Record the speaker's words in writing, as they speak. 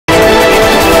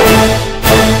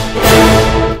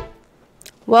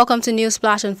Welcome to News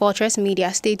Splash on Fortress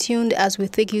Media. Stay tuned as we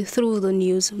take you through the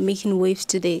news making waves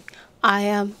today. I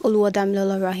am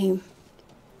Oluwadamilola Rahim.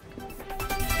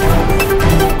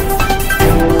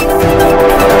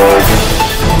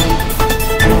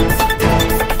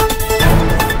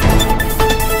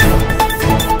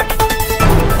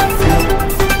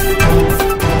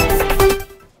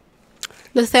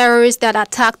 The terrorists that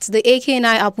attacked the AK-9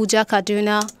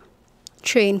 Abuja-Kaduna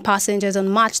train passengers on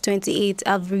March 28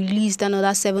 have released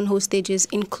another 7 hostages,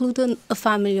 including a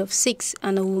family of 6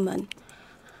 and a woman.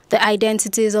 The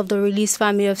identities of the released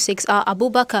family of 6 are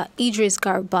Abubakar Idris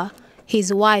Garba,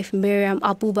 his wife Miriam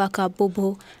Abubakar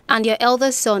Bobo, and their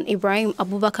eldest son Ibrahim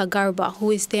Abubakar Garba,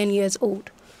 who is 10 years old.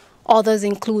 Others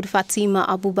include Fatima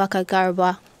Abubakar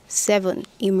Garba, 7,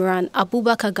 Imran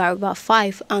Abubakar Garba,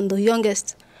 5, and the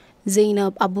youngest,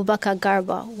 Zainab Abubakar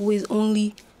Garba, who is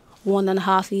only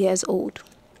 1.5 years old.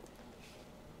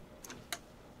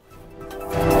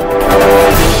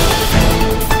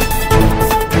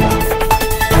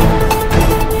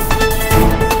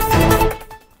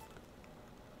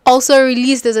 Also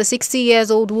released is a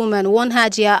 60-year-old woman, one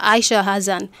Hajia Aisha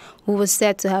Hassan, who was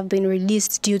said to have been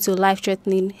released due to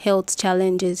life-threatening health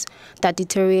challenges that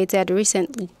deteriorated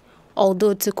recently.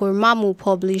 Although Tukur Mamu,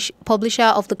 publisher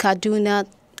of the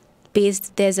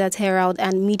Kaduna-based Desert Herald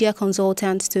and media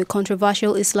consultant to a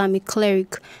controversial Islamic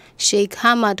cleric, Sheikh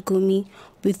Hamad Gumi,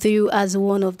 withdrew as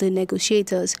one of the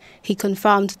negotiators, he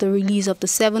confirmed the release of the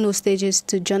 7 hostages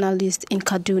to journalists in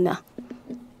Kaduna.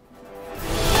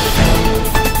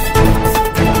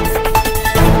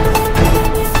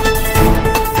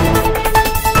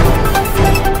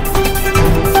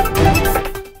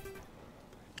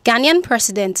 Ghanaian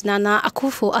President Nana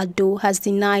Akufo Addo has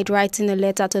denied writing a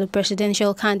letter to the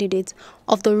presidential candidate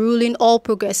of the ruling All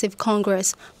Progressive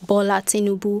Congress, Bola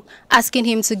Tinubu, asking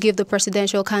him to give the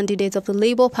presidential candidate of the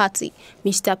Labour Party,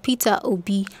 Mr. Peter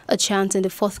Obi, a chance in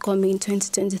the forthcoming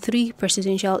 2023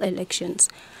 presidential elections.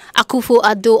 Akufo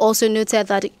Addo also noted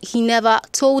that he never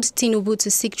told Tinubu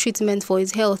to seek treatment for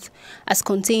his health, as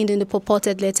contained in the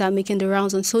purported letter making the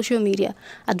rounds on social media,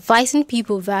 advising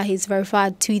people via his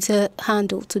verified Twitter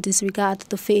handle to disregard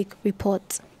the fake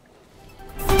report.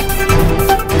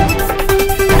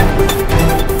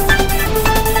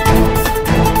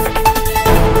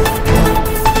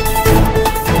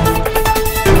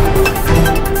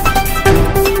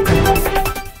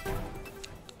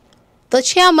 The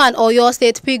chairman of Oyo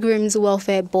State Pilgrims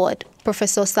Welfare Board,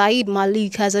 Professor Said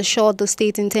Malik, has assured the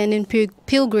state-intending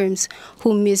pilgrims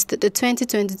who missed the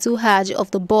 2022 Hajj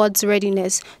of the board's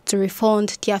readiness to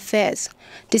refund their fares.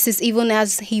 This is even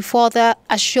as he further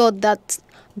assured that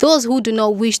those who do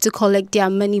not wish to collect their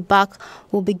money back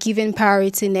will be given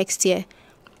priority next year.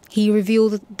 He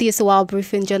revealed this while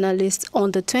briefing journalists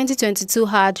on the 2022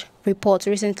 Hajj report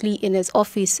recently in his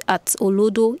office at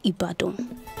Olodo,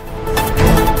 Ibadan.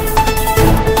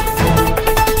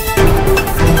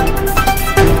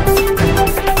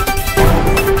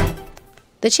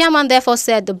 The chairman therefore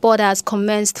said the board has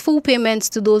commenced full payments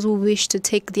to those who wish to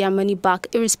take their money back,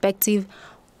 irrespective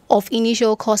of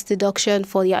initial cost deduction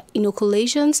for their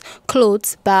inoculations,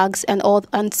 clothes, bags,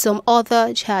 and some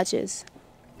other charges.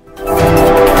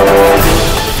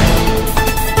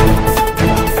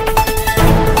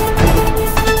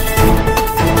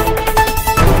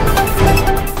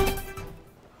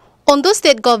 Ondo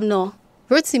State Governor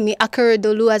Rotimi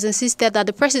Akeredolu has insisted that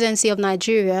the presidency of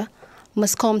Nigeria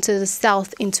must come to the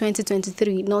south in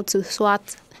 2023, not to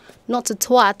thwart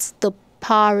the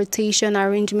power rotation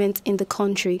arrangement in the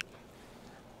country.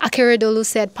 Akeredolu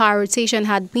said power rotation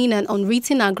had been an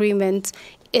unwritten agreement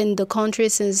in the country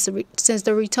since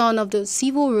the return of the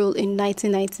civil rule in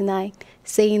 1999,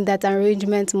 saying that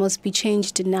arrangement must be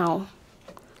changed now.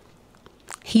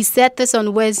 He said this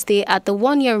on Wednesday at the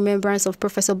one-year remembrance of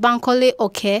Professor Bankole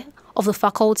Oke of the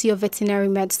Faculty of Veterinary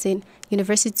Medicine,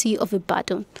 University of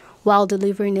Ibadan, while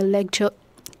delivering a lecture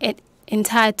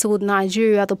entitled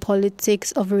Nigeria, the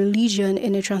Politics of Religion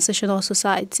in a Transitional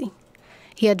Society.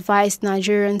 He advised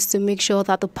Nigerians to make sure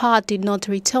that the power did not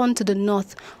return to the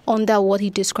north under what he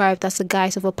described as the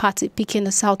guise of a party picking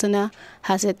a southerner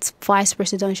as its vice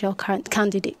presidential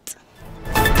candidate.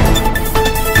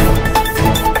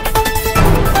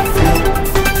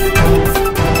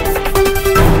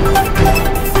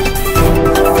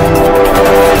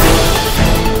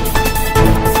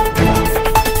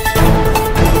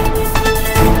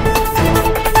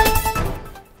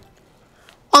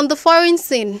 On the foreign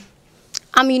scene,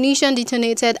 ammunition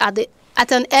detonated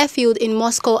at an airfield in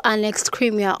Moscow-annexed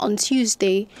Crimea on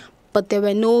Tuesday, but there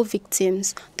were no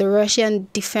victims, the Russian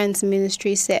Defense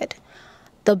Ministry said.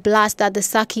 The blast at the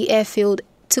Saki airfield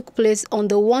took place on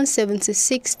the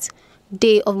 176th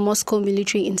day of Moscow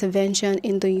military intervention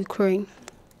in the Ukraine.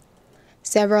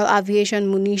 Several aviation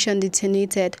munition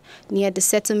detonated near the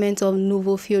settlement of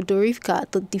Novofyodorivka,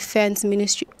 the defense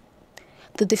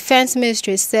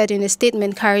ministry said in a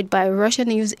statement carried by a Russian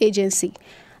news agency.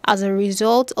 As a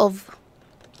result of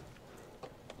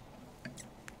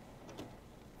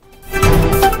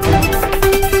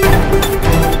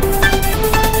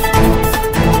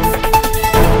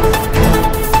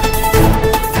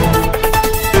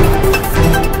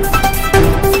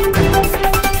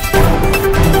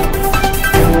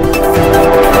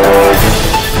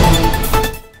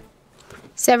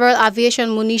Several aviation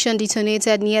munition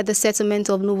detonated near the settlement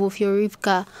of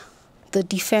Novofyodorivka, the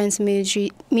defense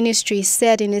ministry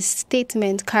said in a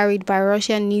statement carried by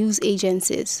Russian news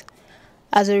agencies.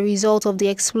 As a result of the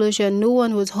explosion, no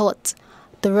one was hurt,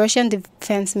 the Russian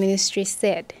defense ministry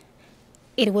said.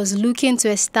 It was looking to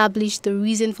establish the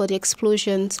reason for the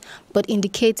explosions, but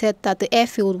indicated that the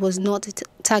airfield was not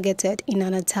targeted in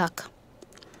an attack.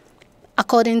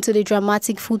 According to the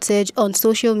dramatic footage on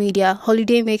social media,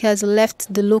 holidaymakers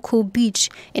left the local beach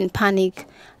in panic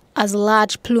as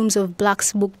large plumes of black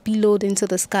smoke billowed into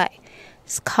the sky.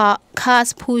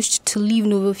 Cars pushed to leave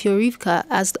Novofyodorivka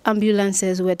as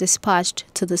ambulances were dispatched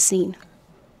to the scene.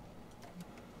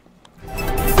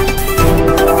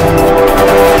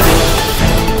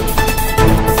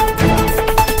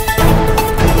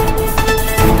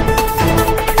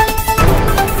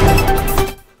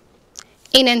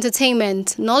 In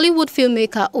entertainment, Nollywood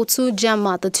filmmaker Otu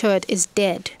Njama III is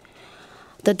dead.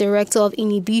 The director of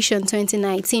Inhibition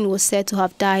 2019 was said to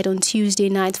have died on Tuesday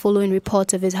night following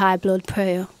reports of his high blood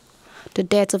pressure. The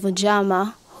death of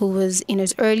Njama, who was in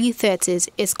his early 30s,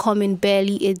 is coming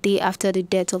barely a day after the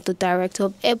death of the director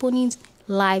of Ebony's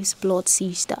Life's Blood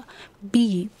Sister,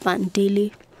 B.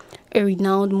 Vandele. A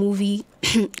renowned movie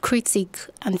critic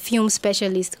and film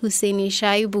specialist Husseini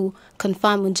Shaibu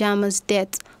confirmed Njama's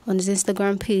death on his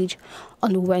Instagram page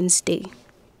on Wednesday.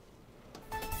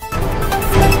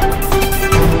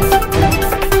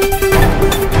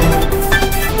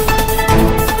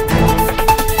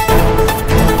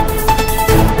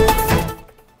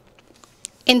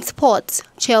 In sports,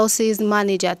 Chelsea's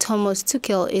manager Thomas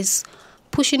Tuchel is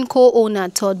pushing co-owner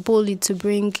Todd Boehly to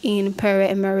bring in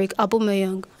Pierre-Emerick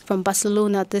Aubameyang from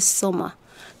Barcelona this summer.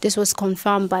 This was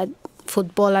confirmed by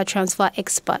footballer transfer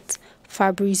expert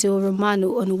Fabrizio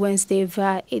Romano on Wednesday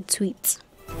via a tweet.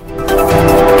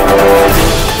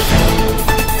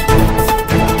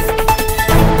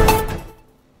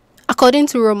 According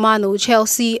to Romano,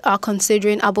 Chelsea are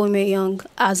considering Aubameyang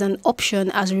as an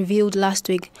option as revealed last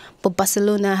week, but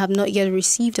Barcelona have not yet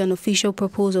received an official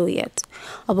proposal yet.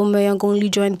 Aubameyang only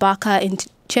joined Barca in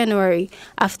January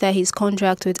after his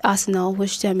contract with Arsenal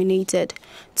was terminated.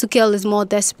 Tuchel is more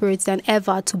desperate than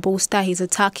ever to bolster his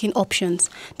attacking options.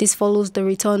 This follows the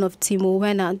return of Timo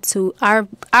Werner to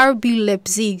RB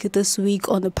Leipzig this week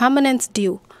on a permanent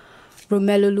deal.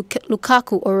 Romelu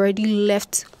Lukaku already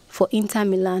left for Inter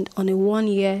Milan on a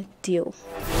one-year deal.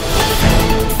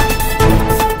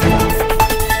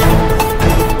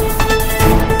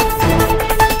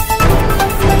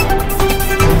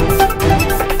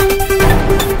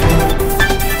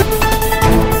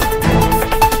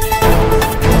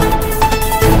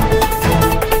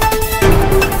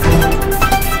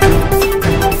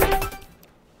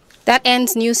 That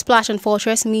ends News Splash on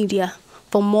Fortress Media.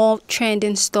 For more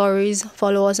trending stories,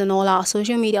 follow us on all our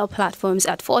social media platforms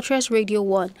at Fortress Radio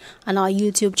 1 and our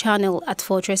YouTube channel at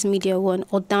Fortress Media 1,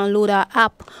 or download our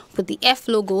app with the F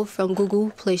logo from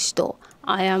Google Play Store.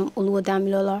 I am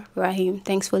Oluwadamilola Rahim.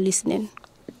 Thanks for listening.